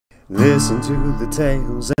Listen to the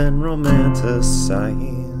tales and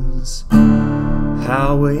romanticize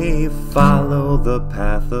how we follow the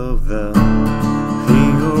path of the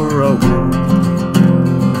hero.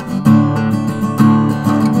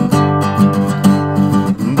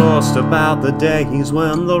 Boast about the days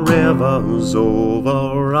when the rivers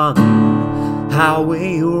overrun, how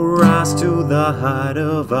we rise to the height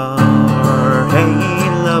of our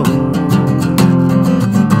halo.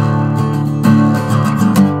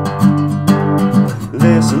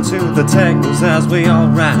 Listen to the tales as we all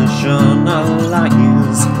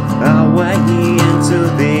rationalize our way into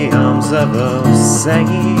the arms of the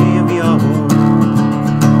Savior.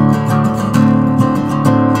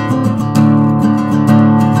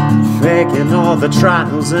 Faking all the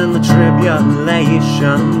trials and the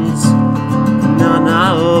tribulations, none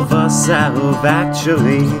of us have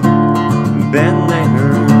actually been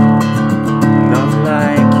there, not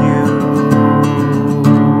like you.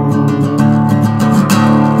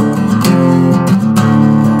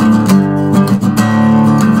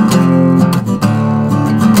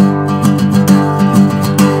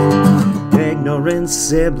 Ignorant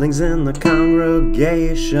siblings in the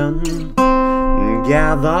congregation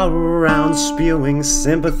gather around spewing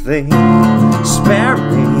sympathy. Spare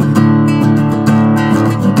me.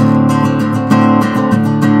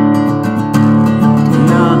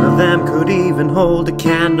 None of them could even hold a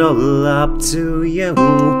candle up to you,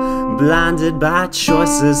 blinded by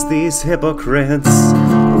choices these hypocrites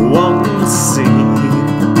won't see.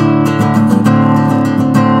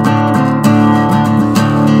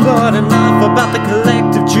 But enough about the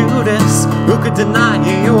collective Judas, who could deny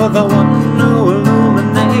you are the one who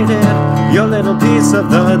illuminated your little piece of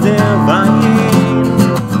the divine.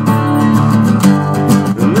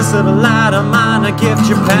 And this little light of mine, a gift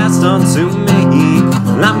you passed on to me,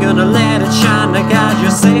 and I'm gonna let it shine to guide you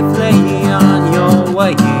safely on your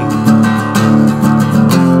way.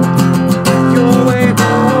 Your way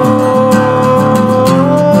home.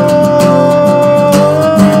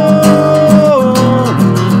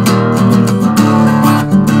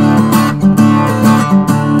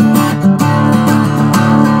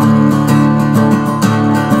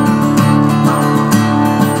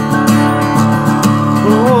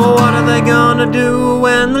 Gonna do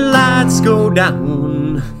when the lights go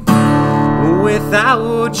down,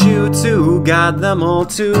 without you to guide them all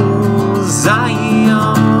to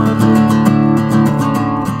Zion?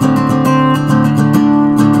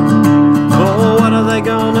 Oh, what are they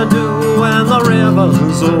gonna do when the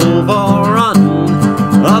rivers overrun,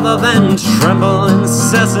 other than tremble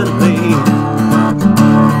incessantly?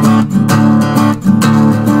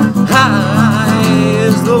 High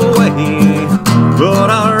is the way, but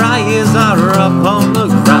our eyes are up on the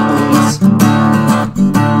ground.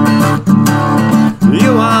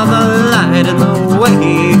 You are the light and the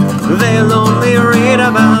way they'll only read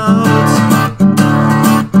about,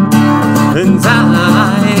 and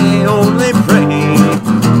I only pray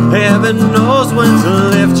heaven knows when to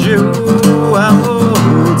lift you out.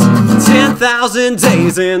 10,000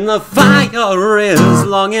 days in the fire is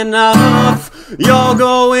long enough. You're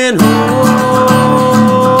going home.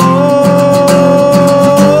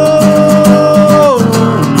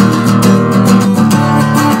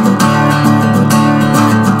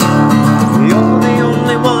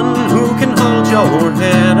 Your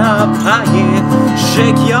head up high,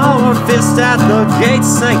 shake your fist at the gate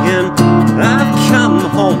saying, I've come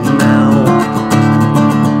home now.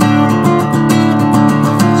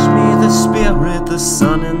 Teach me the Spirit, the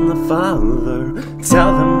Son, and the Father.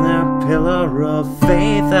 Tell them their pillar of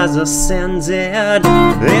faith has ascended.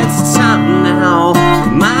 It's time now,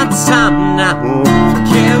 my time now.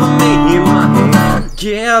 Give me my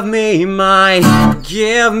Give me my,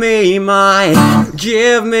 give me my,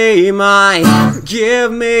 give me my,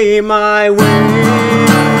 give me my wings.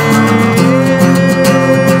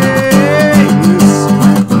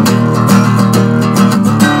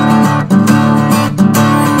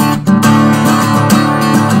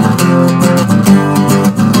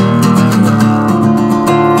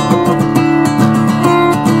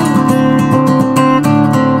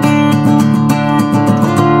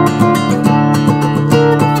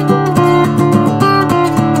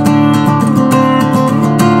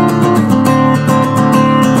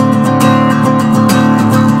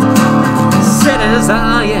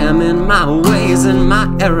 I am in my ways and my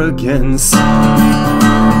arrogance.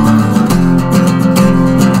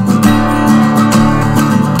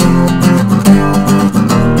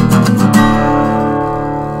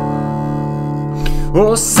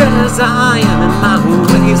 Oh, sinners, I am in my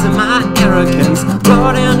ways and my arrogance,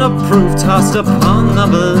 brought in a proof tossed upon the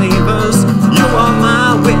believers. You are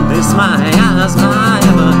my witness, my eyes, my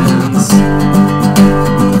evidence.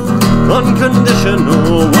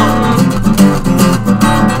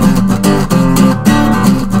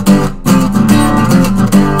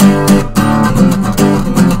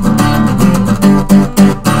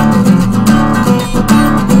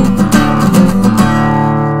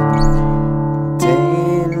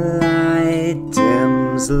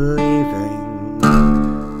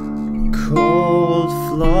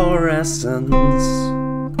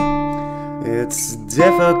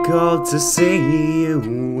 difficult to see you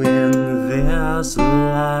in this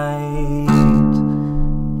light.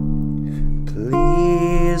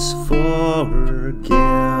 Please forgive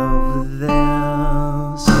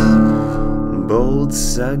this bold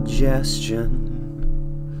suggestion.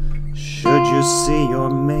 Should you see your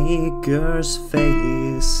maker's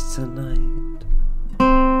face tonight?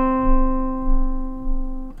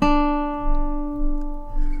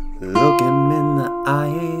 Look him in the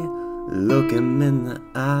eye, look him in the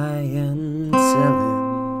eye and tell him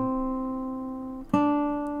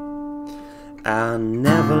I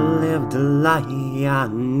never lived a lie, I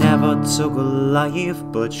never took a life,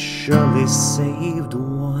 but surely saved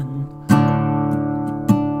one.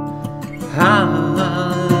 Hallelujah,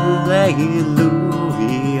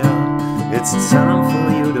 it's time for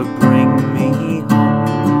you to bring me home.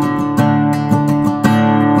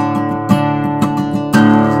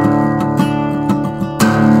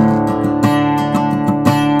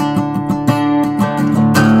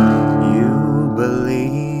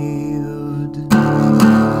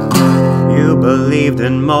 You believed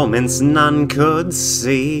in moments none could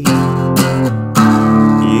see.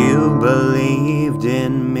 You believed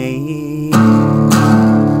in me.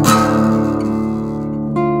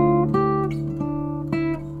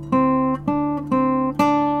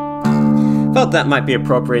 Felt that might be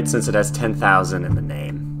appropriate since it has 10,000 in the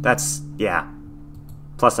name. That's, yeah.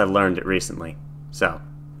 Plus I learned it recently. So.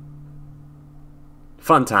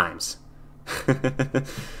 Fun times.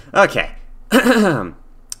 Okay.